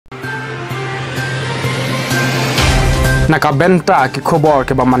nakabenta ki khobor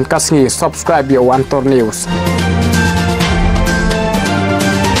ke ba man kasngi subscribe yo Antor News.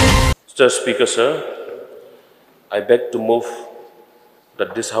 Mr. Speaker, sir, I beg to move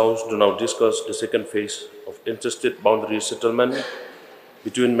that this House do now discuss the second phase of interstate boundary settlement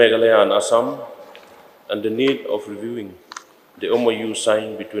between Meghalaya and Assam and the need of reviewing the MOU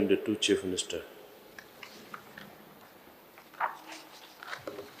signed between the two Chief Ministers.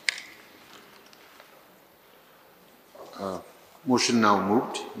 Motion now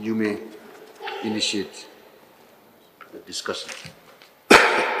moved. You may initiate the discussion.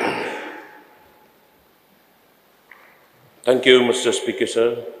 Thank you, Mr. Speaker,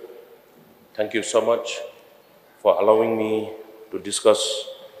 sir. Thank you so much for allowing me to discuss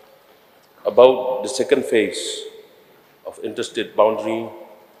about the second phase of interstate boundary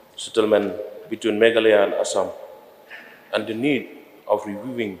settlement between Meghalaya and Assam and the need of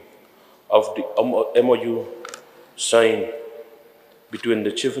reviewing of the MOU signed between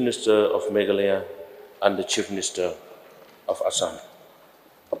the Chief Minister of Meghalaya and the Chief Minister of Assam.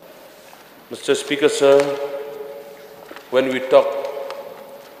 Mr. Speaker, sir, when we talk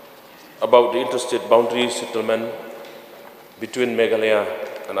about the interstate boundary settlement between Meghalaya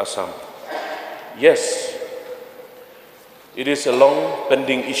and Assam, yes, it is a long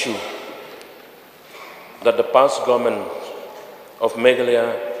pending issue that the past government of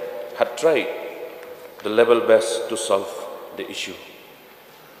Meghalaya had tried the level best to solve the issue.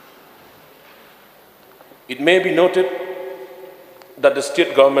 It may be noted that the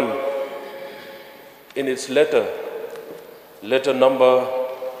state government in its letter number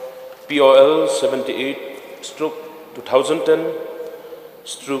POL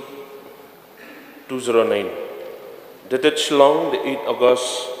 78/2010/209, dated Shillong, the 8th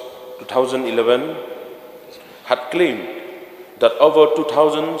August 2011, had claimed that over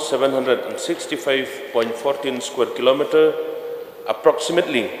 2,765.14 square kilometers,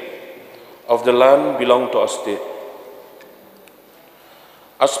 approximately, of the land belonged to our state.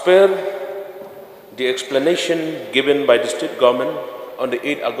 As per the explanation given by the state government on the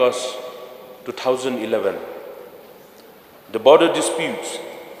 8th August 2011, the border disputes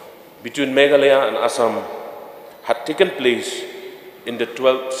between Meghalaya and Assam had taken place in the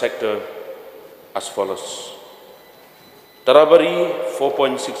 12th sector as follows. Tarabari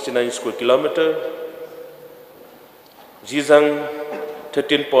 4.69 square kilometer, Jizang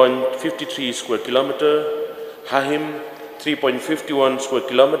 13.53 square kilometer, Hahim 3.51 square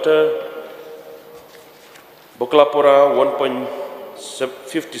kilometer, Boklapura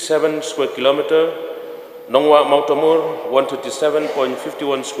 1.57 square kilometer, Nongwa Mautamur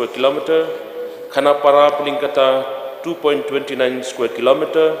 137.51 square kilometer, Khanapara Pilingkata 2.29 square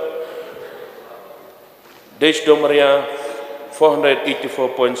kilometer, Desh Domaria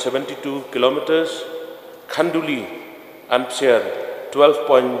 484.72 kilometers, Khanduli and Psiar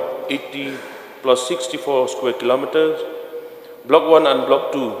 12.80 plus 64 square kilometers, Block 1 and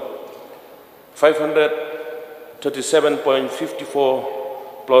Block 2 537.54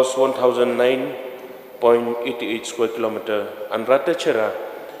 plus 1009.88 square kilometer, and Ratachera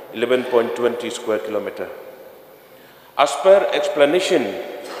 11.20 square kilometer. As per explanation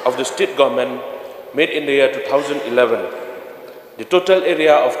of the state government made in the year 2011, the total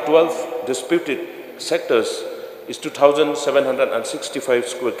area of 12 disputed sectors is 2,765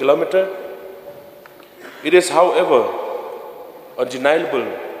 square kilometers. It is, however, undeniable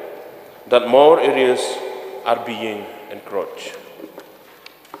that more areas are being encroached.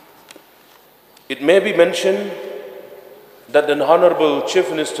 It may be mentioned that the Honorable Chief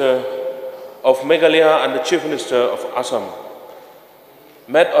Minister of Meghalaya and the Chief Minister of Assam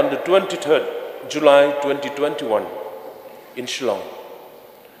met on the 23rd July 2021 in Shillong,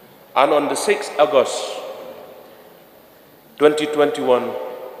 and on the 6th August 2021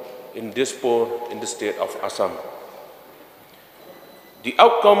 in Dispur in the state of Assam. The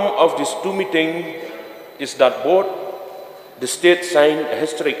outcome of these two meetings is that both the states signed a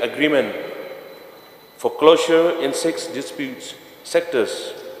historic agreement for closure in 6 dispute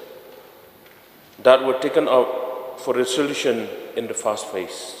sectors that were taken up for resolution in the first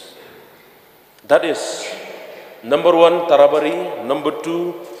phase. That is, number 1, Tarabari, number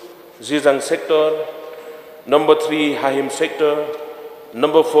 2, Zizang sector, number 3, Hahim sector,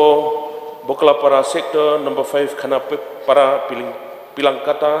 number 4, Boklapara sector, number 5, Khanapara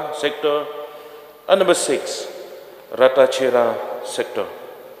Pilangkata sector, and number 6, Ratachera sector.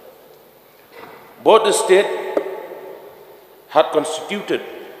 Both the state had constituted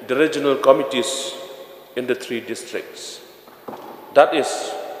the regional committees in the 3 districts. That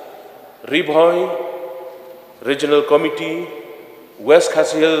is, Ribhoi Regional Committee, West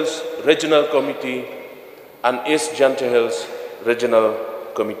Khasi Hills Regional Committee, and East Jante Hills Regional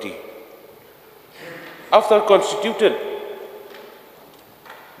Committee. After constituted,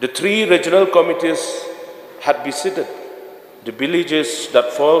 the three regional committees had visited the villages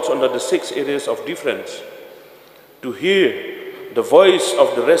that falls under the 6 areas of difference to hear the voice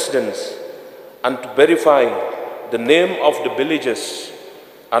of the residents and to verify the name of the villages,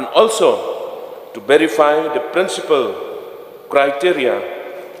 and also to verify the principal criteria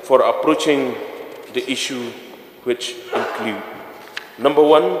for approaching the issue, which include: number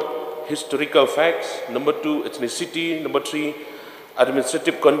 1, historical facts; number 2, ethnicity; number 3,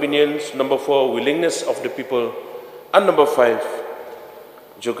 administrative convenience; number 4, willingness of the people; and number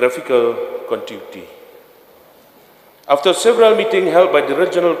 5, geographical contiguity. After several meetings held by the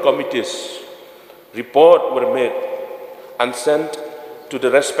regional committees, reports were made and sent to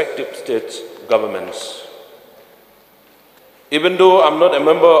the respective state governments. Even though I'm not a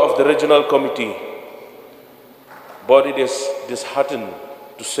member of the regional committee, but it is disheartening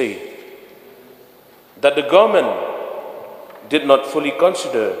to say that the government did not fully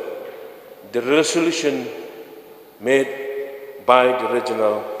consider the resolution made by the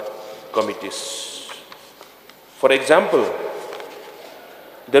regional committees. For example,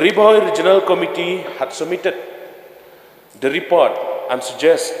 the Riboy Regional Committee had submitted the report and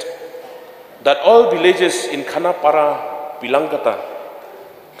suggest that all villages in Khanapara, Pilangkata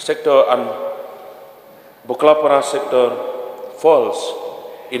sector and Boklapara sector falls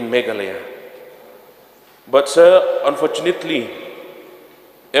in Meghalaya. But sir, unfortunately,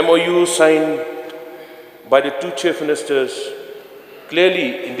 MOU signed by the two chief ministers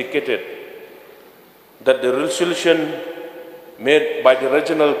clearly indicated that the resolution made by the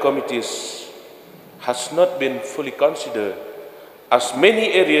regional committees has not been fully considered, as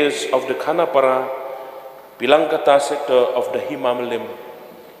many areas of the Khanapara, Pilangkata sector of the Himamalim,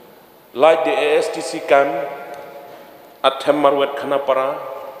 like the ASTC camp at Hemmarwet, Khanapara,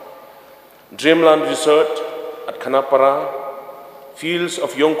 Dreamland Resort at Khanapara, fields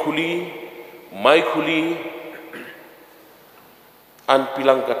of Yongkuli, Maikuli, and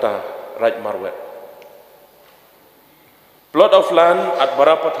Pilangkata, right Marwet. Plot of land at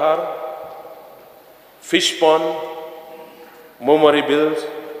Barapathar, Fish Pond, Momari Bills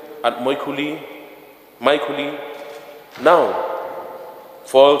at Maikuli, now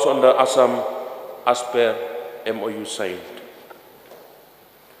falls under Assam as per MOU signed.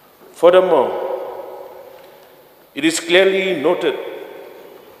 Furthermore, it is clearly noted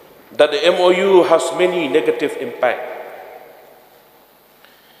that the MOU has many negative impacts.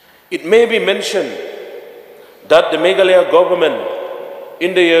 It may be mentioned that the Meghalaya government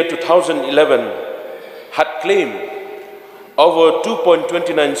in the year 2011 had claimed over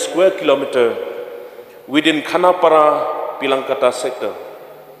 2.29 square kilometers within Khanapara, Pilangkata sector.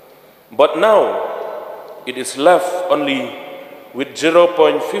 But now it is left only with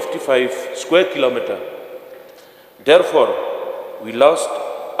 0.55 square kilometers. Therefore, we lost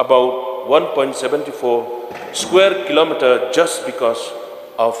about 1.74 square kilometers just because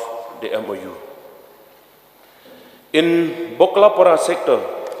of the MOU. In Boklapara sector,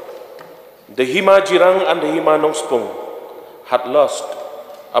 the Hima Jirang and the Hima Nongspong had lost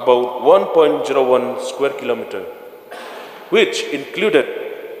about 1.01 square kilometers, which included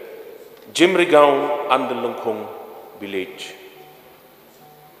Jimrigaon and the Lungkhong village.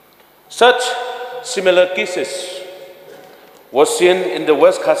 Such similar cases was seen in the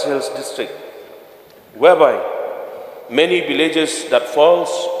West Khasi Hills district, whereby many villages that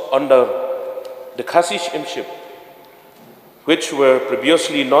falls under the Khasi Shimship, which were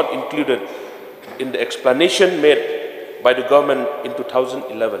previously not included in the explanation made by the government in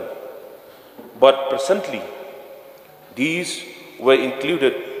 2011. But presently, these were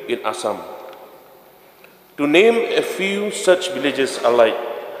included in Assam. To name a few such villages alike,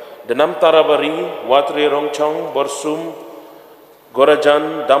 the Namtarabari, Watre Rongchong, Borsum,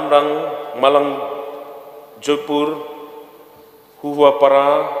 Gorajan, Damrang, Malang, Jaipur,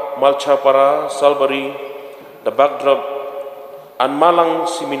 Huhuapara, Malchapara, Salbari, the backdrop, and Malang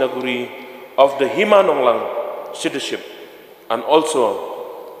Siminaguri of the Hima Nonglang citizenship, and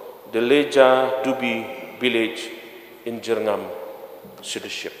also the Leja Dubi village in Jerngam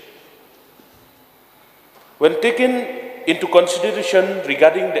citizenship. When taken into consideration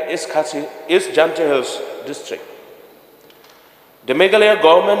regarding the East Jante Hills district, the Meghalaya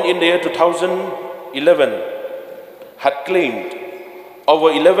government in the year 2011 had claimed over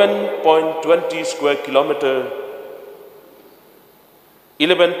 11.20 square kilometers,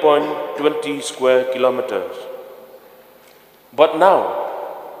 11.20 square kilometers. But now,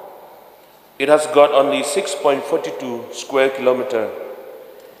 it has got only 6.42 square kilometers,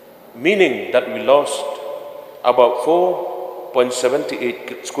 meaning that we lost about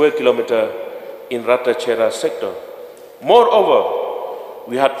 4.78 square kilometer in Ratachera sector. Moreover,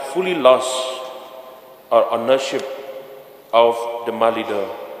 we had fully lost our ownership of the Malida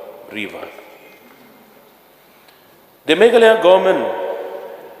River. The Meghalaya government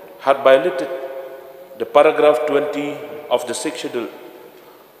had violated the paragraph 20 of the 6th schedule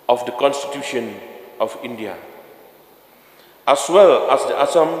of the Constitution of India, as well as the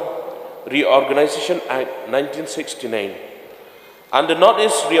Assam Reorganization Act 1969 and the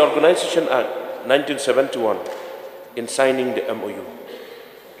Northeast Reorganization Act 1971 in signing the MOU.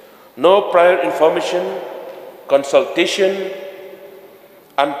 No prior information, consultation,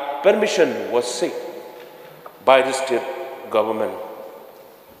 and permission was sought by the state government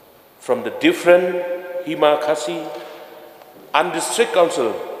from the different Hima Khasi and district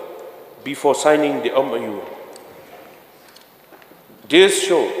council before signing the MOU. This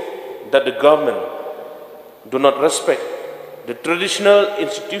shows that the government do not respect the traditional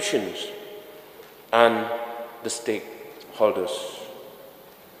institutions and the stakeholders.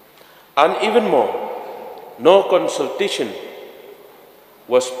 And even more, no consultation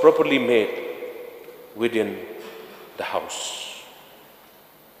was properly made within the House.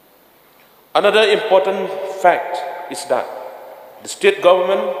 Another important fact is that the state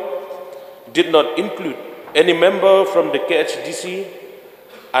government did not include any member from the KHDC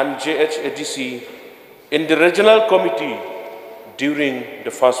and JHADC in the regional committee during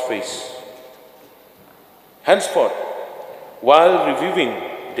the first phase. Henceforth, while reviewing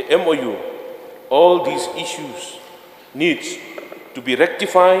the MOU, all these issues need to be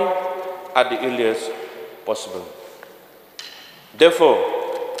rectified at the earliest possible. Therefore,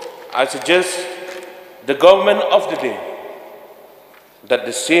 I suggest the government of the day that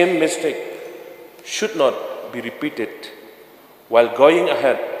the same mistake should not be repeated while going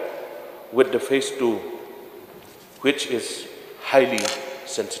ahead with the phase 2, which is highly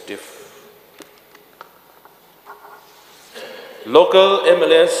sensitive. Local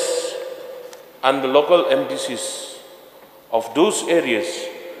MLS and the local MDCs of those areas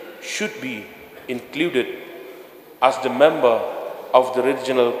should be included as the member of the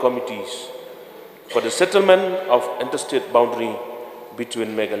regional committees for the settlement of interstate boundary between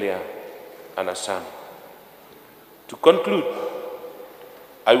Meghalaya and Assam. To conclude,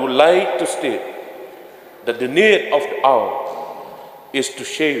 I would like to state that the need of the hour is to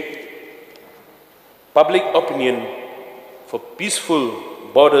shape public opinion for peaceful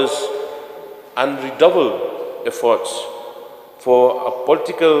borders and redouble efforts for a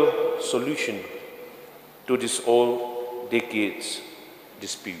political solution to this old decades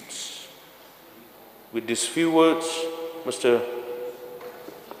disputes. With these few words, Mr.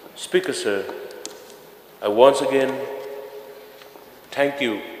 Speaker, sir, I once again thank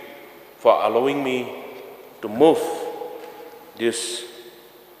you for allowing me to move this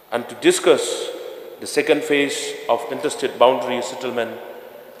and to discuss the second phase of interstate boundary settlement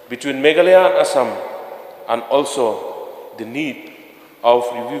between Meghalaya and Assam, and also the need of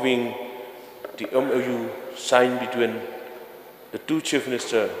reviewing the MOU signed between the two chief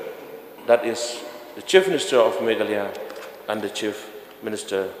ministers, that is, the chief minister of Meghalaya and the chief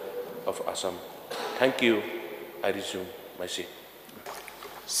minister of Assam. Thank you. I resume my seat.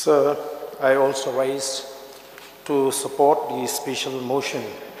 Sir, I also rise to support the special motion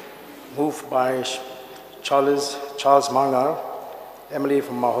moved by Charles Mangar, MLA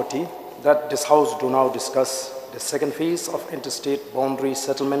from Mahoti, that this House do now discuss the second phase of interstate boundary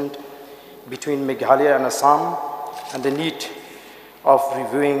settlement between Meghalaya and Assam and the need of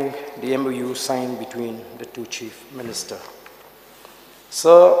reviewing the MOU signed between the two chief ministers.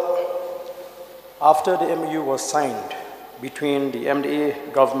 Sir, after the MOU was signed between the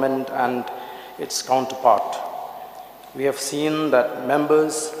MDA government and its counterpart, we have seen that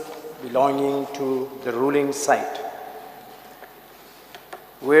members belonging to the ruling side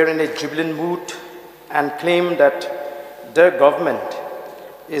were in a jubilant mood and claimed that their government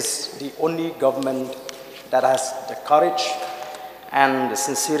is the only government that has the courage and the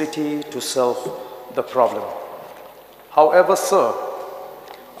sincerity to solve the problem. However, sir,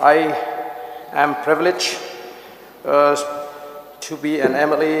 I am privileged to be an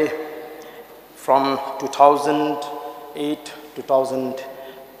MLA from 2008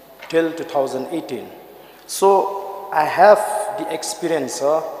 till 2018. So I have the experience,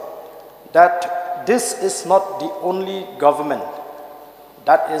 sir, that this is not the only government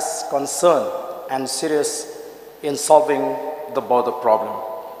that is concerned and serious in solving the border problem.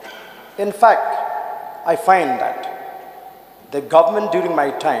 In fact, I find that the government during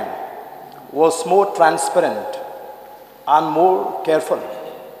my time was more transparent and more careful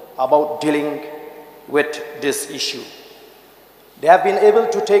about dealing with this issue. They have been able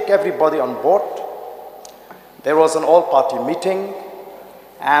to take everybody on board. There was an all-party meeting,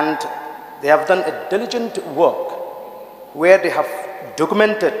 and they have done a diligent work where they have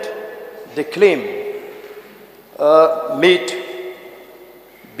documented the claim made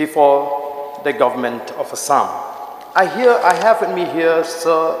before the government of Assam. I have with me here,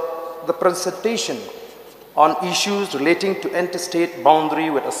 sir, the presentation on issues relating to interstate boundary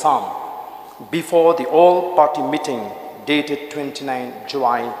with Assam before the all-party meeting dated 29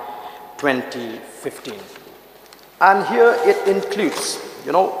 July 2015. And here it includes,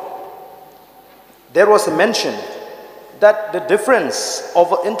 there was a mention that the difference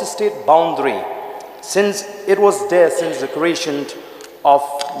of an interstate boundary, since it was there since the creation of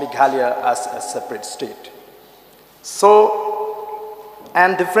Meghalaya as a separate state. So,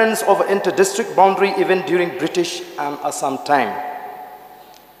 and difference of inter-district boundary even during British and Assam time.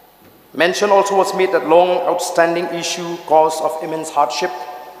 Mention also was made that long outstanding issue cause of immense hardship,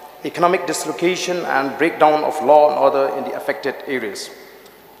 economic dislocation and breakdown of law and order in the affected areas.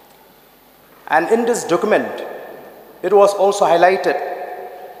 And in this document, it was also highlighted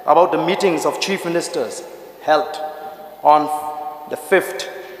about the meetings of chief ministers held on the 5th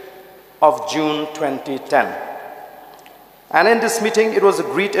of June 2010. And in this meeting, it was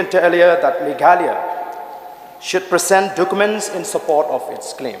agreed inter alia that Meghalaya should present documents in support of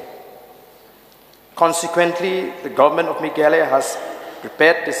its claim. Consequently, the government of Meghalaya has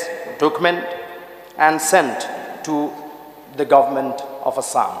prepared this document and sent to the government of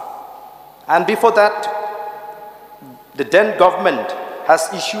Assam. And before that, the then government has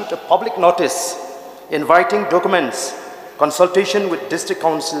issued a public notice inviting documents, consultation with district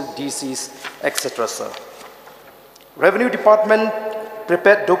council, DCs, etc., sir. Revenue Department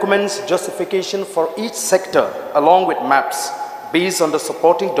prepared documents justification for each sector along with maps based on the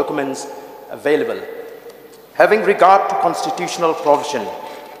supporting documents available, having regard to constitutional provision,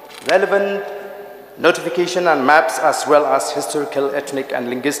 relevant notification and maps as well as historical, ethnic and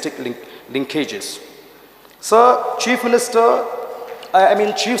linguistic linkages. Sir, Chief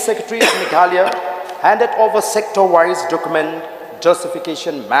Secretary of Meghalaya handed over sector-wise document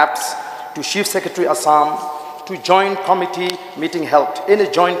justification maps to Chief Secretary Assam to joint committee meeting held, in a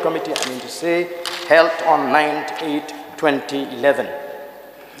joint committee, held on 9/8/2011.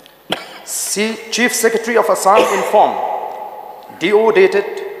 Chief Secretary of Assam informed, DO dated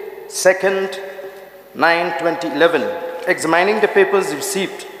 2/9/2011, examining the papers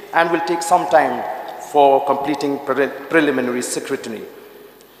received and will take some time for completing preliminary scrutiny.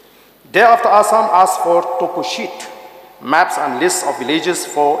 Thereafter, Assam asked for topo sheet, maps and lists of villages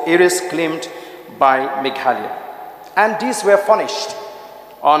for areas claimed by Meghalaya. And these were furnished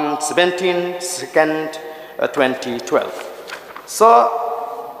on 17/2/2012. So,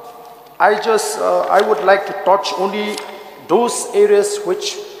 I would like to touch only those areas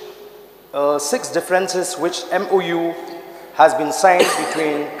which, 6 differences which MOU has been signed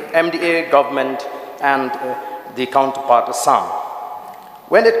between MDA government and the counterpart Assam.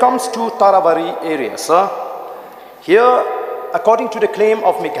 When it comes to Tarabari area, sir, here, according to the claim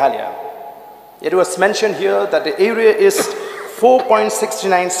of Meghalaya, it was mentioned here that the area is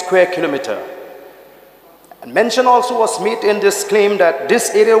 4.69 square kilometer. And mention also was made in this claim that this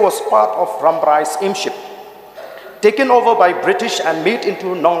area was part of Rambrai's aimship, taken over by British and made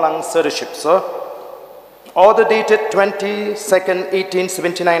into Nonglang Sirdership, sir. Order dated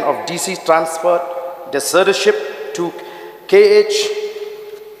 22/1879 of DC transferred the Sirdership to KH,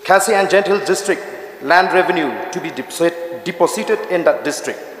 Khasi and Gentil district land revenue to be deposited in that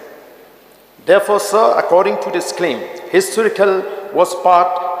district. Therefore, sir, according to this claim, historically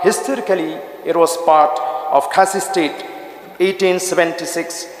it was part of Khasi state.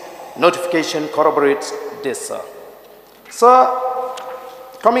 1876 notification corroborates this, sir. Sir,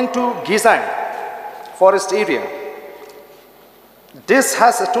 coming to Gizang forest area, this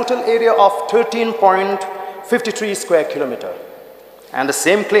has a total area of 13.53 square kilometer, and the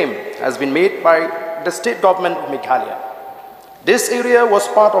same claim has been made by the state government of Meghalaya. This area was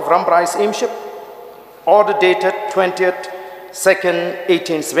part of Rambrai's aimship, order dated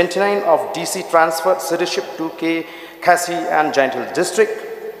 20/2/1879 of DC transferred citizenship to Khasi and Gentil district,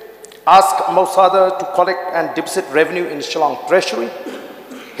 asked Mausada to collect and deposit revenue in Shillong Treasury,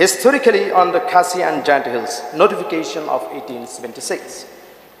 historically on the Khasi and Gentils notification of 1876.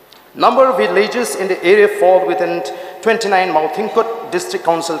 Number of villages in the area fall within 29 Mauthinkut District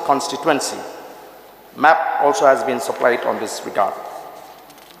Council constituency. Map also has been supplied on this regard.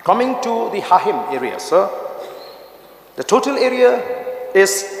 Coming to the Hahim area, sir, the total area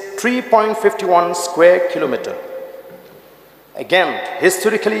is 3.51 square kilometer. Again,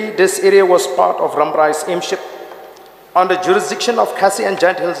 historically, this area was part of Ramrai's aimship under jurisdiction of Khasi and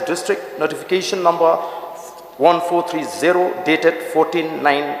Giant Hills District, notification number 1430 dated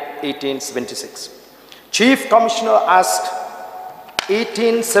 14/9/1876. Chief Commissioner asked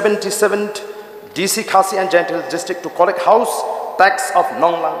 1877 DC Khasi and Giant Hills District to collect house tax of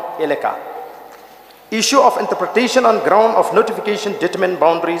Nonglang Eleka. Issue of interpretation on ground of notification determined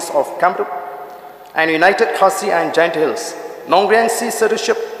boundaries of Kamrup and United Khasi and Giant Hills, Nongriangsi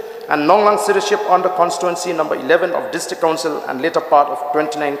Citizenship and Nonglang Citizenship under constituency number 11 of District Council and later part of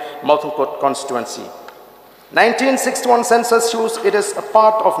 29 Maltungkot constituency. 1961 census shows it is a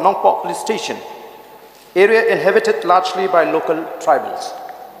part of Nongpok police station, area inhabited largely by local tribals.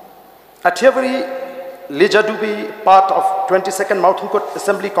 Atiavari Lijadubi, part of 22nd Maltungkot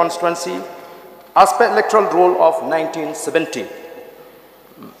Assembly constituency, as per electoral roll of 1970.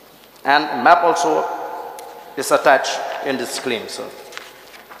 And map also is attached in this claim, sir.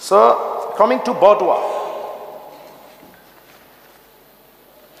 So, coming to Bordua,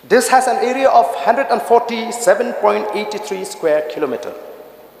 this has an area of 147.83 square kilometer.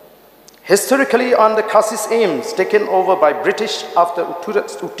 Historically, on the Khasi's aims taken over by British after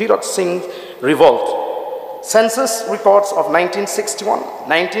Utirat Singh's revolt, census records of 1961,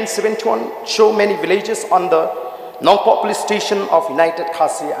 1971 show many villages on the Nongpok police station of United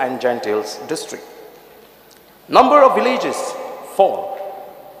Khasi and Giant Hills District. Number of villages fall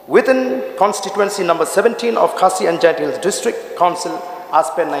within constituency number 17 of Khasi and Giant Hills District Council as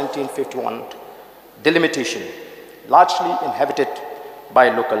per 1951 delimitation, largely inhabited by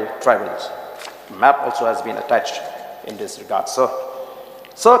local tribals. Map also has been attached in this regard, sir.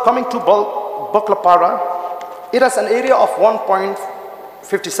 So coming to Boklapara, it has an area of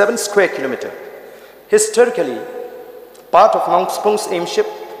 1.57 square kilometer. Historically, part of Nongspong's aimship,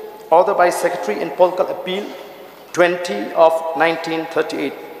 ordered by Secretary in Political Appeal 20 of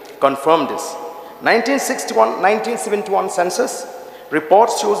 1938, confirmed this. 1961-1971 census report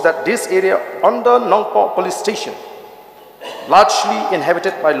shows that this area under Nongpok police station, largely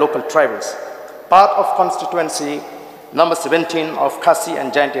inhabited by local tribals, part of constituency number 17 of Khasi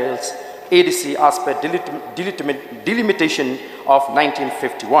and Giant Hills ADC as per delimitation of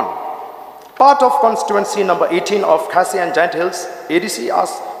 1951. Part of constituency number 18 of Khasi and Giant Hills ADC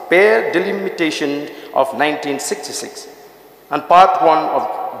as per delimitation of 1966. And part 1 of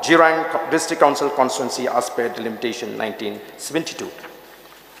Jirang District Council constituency as per delimitation 1972.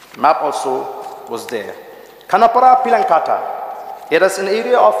 Map also was there. Kanapara Pilankata, it has an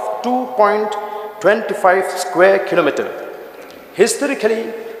area of 2.25 square kilometer.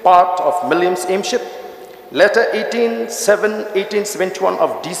 Historically, part of Williams aimship, letter 1871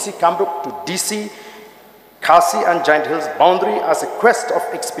 of DC Kamrup to DC Khasi and Giant Hills boundary as a quest of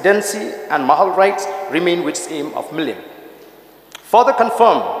expediency and Mahal rights remain with its aim of William. Further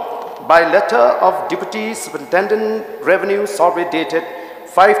confirmed by letter of Deputy Superintendent Revenue Survey dated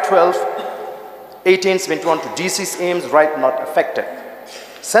 5/12/1871 to DC's aims right not affected.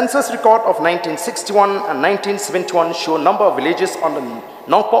 Census record of 1961 and 1971 show number of villages on the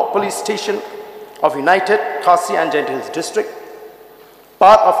Nongpok police station of United Khasi and Giant Hills District,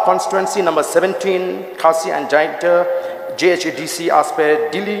 part of constituency number 17 Khasi and Giant JHADC as per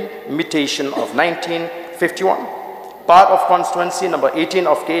delimitation of 1951, part of constituency number 18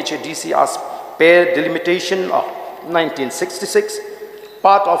 of KHADC as per delimitation of 1966,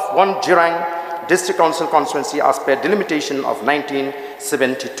 part of 1 Jirang District Council constituency as per delimitation of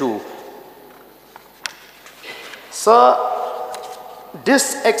 1972. Sir,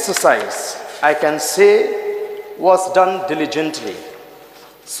 this exercise, I can say, was done diligently.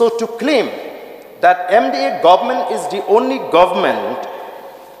 So to claim that MDA government is the only government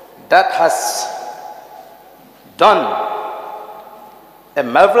that has done a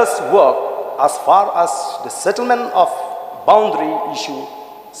marvelous work as far as the settlement of boundary issue,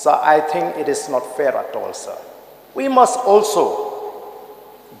 sir, I think it is not fair at all, sir. We must also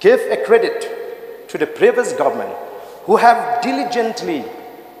give a credit to the previous government who have diligently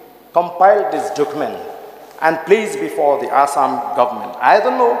compiled this document and placed before the Assam government. I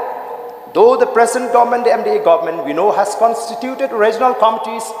don't know, though the present government, the MDA government, we know has constituted regional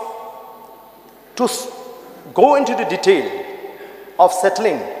committees to go into the detail of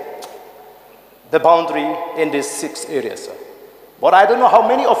settling the boundary in these 6 areas, sir. But I don't know how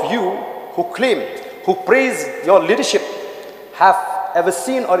many of you who claim, who praise your leadership, have ever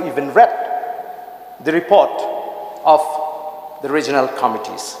seen or even read the report of the regional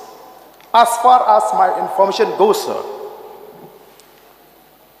committees. As far as my information goes, sir,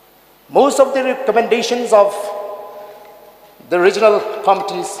 most of the recommendations of the regional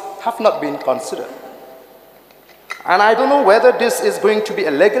committees have not been considered. And I don't know whether this is going to be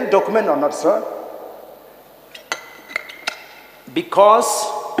a legal document or not, sir, because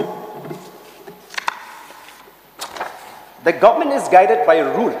the government is guided by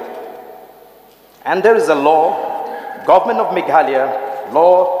a rule, and there is a law, Government of Meghalaya,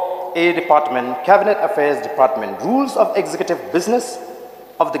 Law A Department, Cabinet Affairs Department, Rules of Executive Business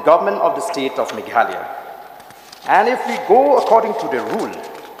of the Government of the State of Meghalaya. And if we go according to the rule,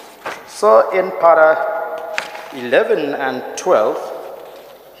 so in para 11 and 12,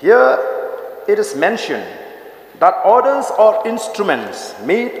 here it is mentioned that orders or instruments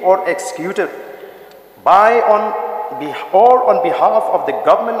made or executed by or on behalf of the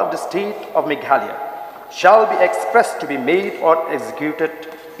government of the state of Meghalaya shall be expressed to be made or executed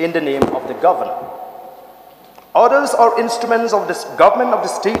in the name of the governor. Orders or instruments of the government of the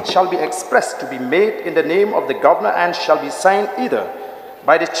state shall be expressed to be made in the name of the governor and shall be signed either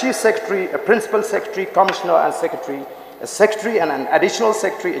by the chief secretary, a principal secretary, commissioner and secretary, a secretary and an additional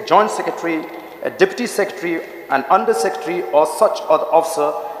secretary, a joint secretary, a deputy secretary, an under secretary, or such other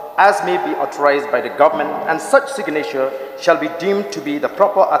officer as may be authorized by the government, and such signature shall be deemed to be the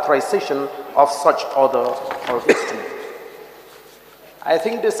proper authorization of such order or instrument. I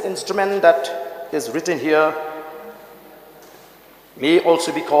think this instrument that is written here may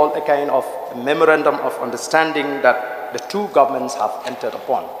also be called a kind of memorandum of understanding that the two governments have entered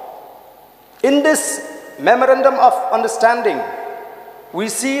upon. In this memorandum of understanding, we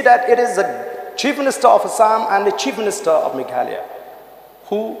see that it is the Chief Minister of Assam and the Chief Minister of Meghalaya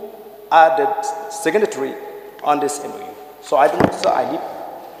who are the signatory on this MOU. So I don't know, sir, I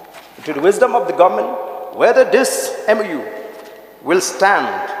leave to the wisdom of the government whether this MOU will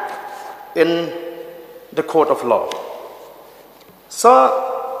stand in the court of law. So,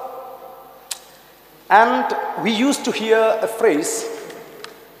 and we used to hear a phrase,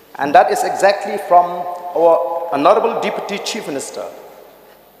 and that is exactly from our Honorable Deputy Chief Minister,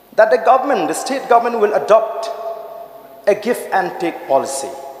 that the government, the state government will adopt a give and take policy.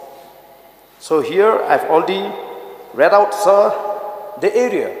 So here I've already read out, sir, the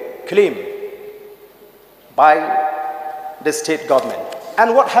area claimed by the state government.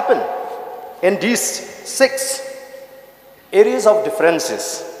 And what happened in these 6 areas of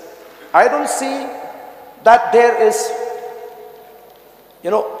differences? I don't see that there is,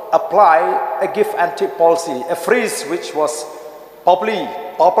 apply a give and take policy, a phrase which was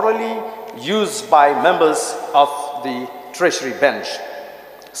popularly used by members of the Treasury bench.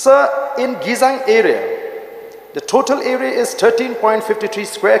 Sir, in Gizang area, the total area is 13.53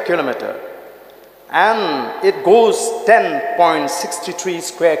 square kilometer, and it goes 10.63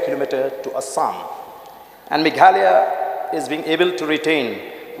 square kilometer to Assam. And Meghalaya is being able to retain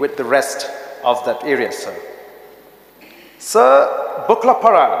with the rest of that area, sir. Sir,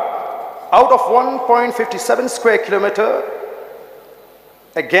 Buklapara, out of 1.57 square kilometer,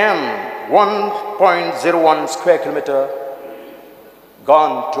 again 1.01 square kilometer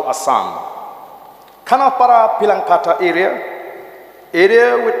gone to Assam. Kanapara Pilankata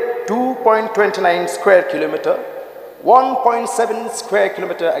area with 2.29 square kilometer, 1.7 square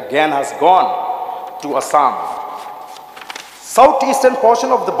kilometer again has gone to Assam. Southeastern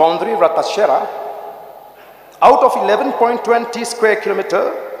portion of the boundary, Ratashera, out of 11.20 square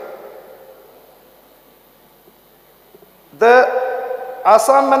kilometer, the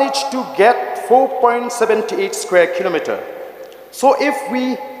Assam managed to get 4.78 square kilometer. So if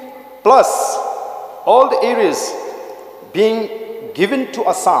we plus all the areas being given to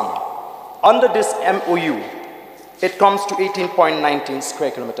Assam under this MOU, it comes to 18.19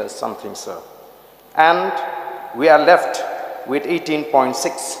 square kilometers something, sir. And we are left with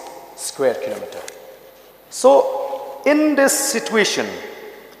 18.6 square kilometer. So in this situation,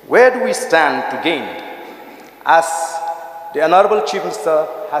 where do we stand to gain? As the Honorable Chief Minister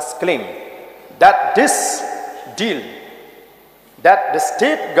has claimed that this deal, that the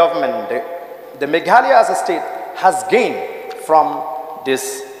state government, the Meghalaya as a state, has gained from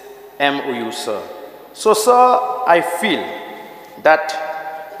this MOU, sir. So, sir, I feel that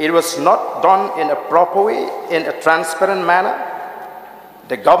it was not done in a proper way, in a transparent manner.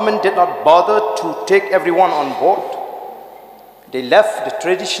 The government did not bother to take everyone on board. They left the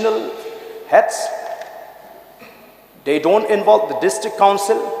traditional heads. They don't involve the district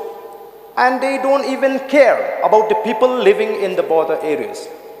council, and they don't even care about the people living in the border areas.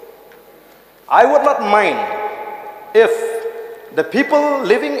 I would not mind if the people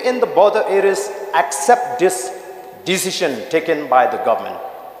living in the border areas accept this decision taken by the government.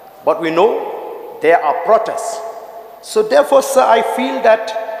 But we know there are protests. So therefore, sir, I feel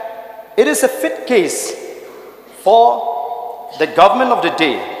that it is a fit case for the government of the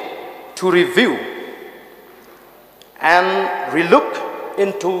day to review and relook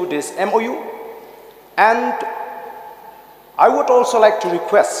into this MOU. And I would also like to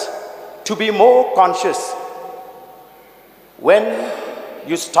request to be more conscious when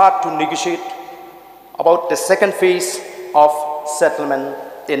you start to negotiate about the second phase of settlement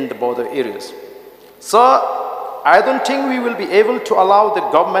in the border areas. So I don't think we will be able to allow the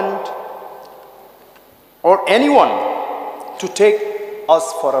government or anyone to take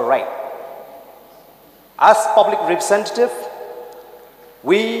us for a ride. As public representative,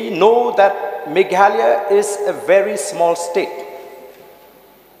 we know that Meghalaya is a very small state.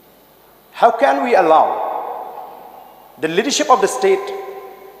 How can we allow the leadership of the state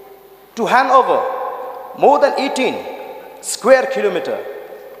to hand over more than 18 square kilometers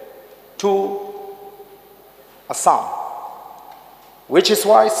to Assam? Which is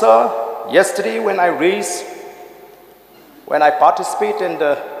why, sir, yesterday when I participated in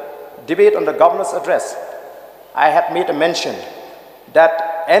the debate on the governor's address, I had made a mention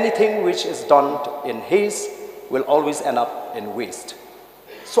that anything which is done in haste will always end up in waste.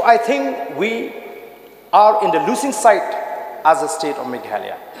 So I think we are in the losing side as a state of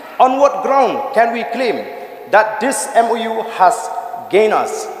Meghalaya. On what ground can we claim that this MOU has gained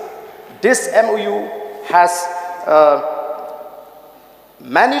us? This MOU has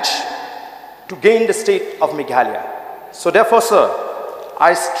managed to gain the state of Meghalaya. So therefore, sir,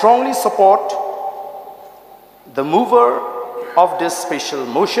 I strongly support the mover of this special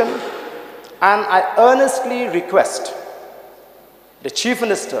motion, and I earnestly request the Chief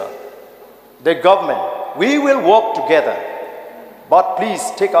Minister, the government, we will work together, but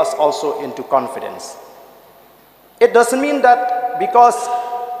please take us also into confidence. It doesn't mean that because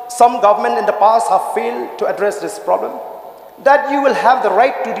some government in the past have failed to address this problem, that you will have the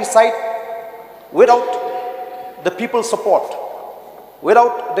right to decide without the people's support,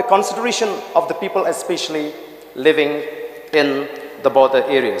 without the consideration of the people, especially living in the border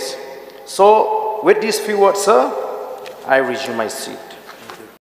areas. So with these few words, sir, I resume my seat.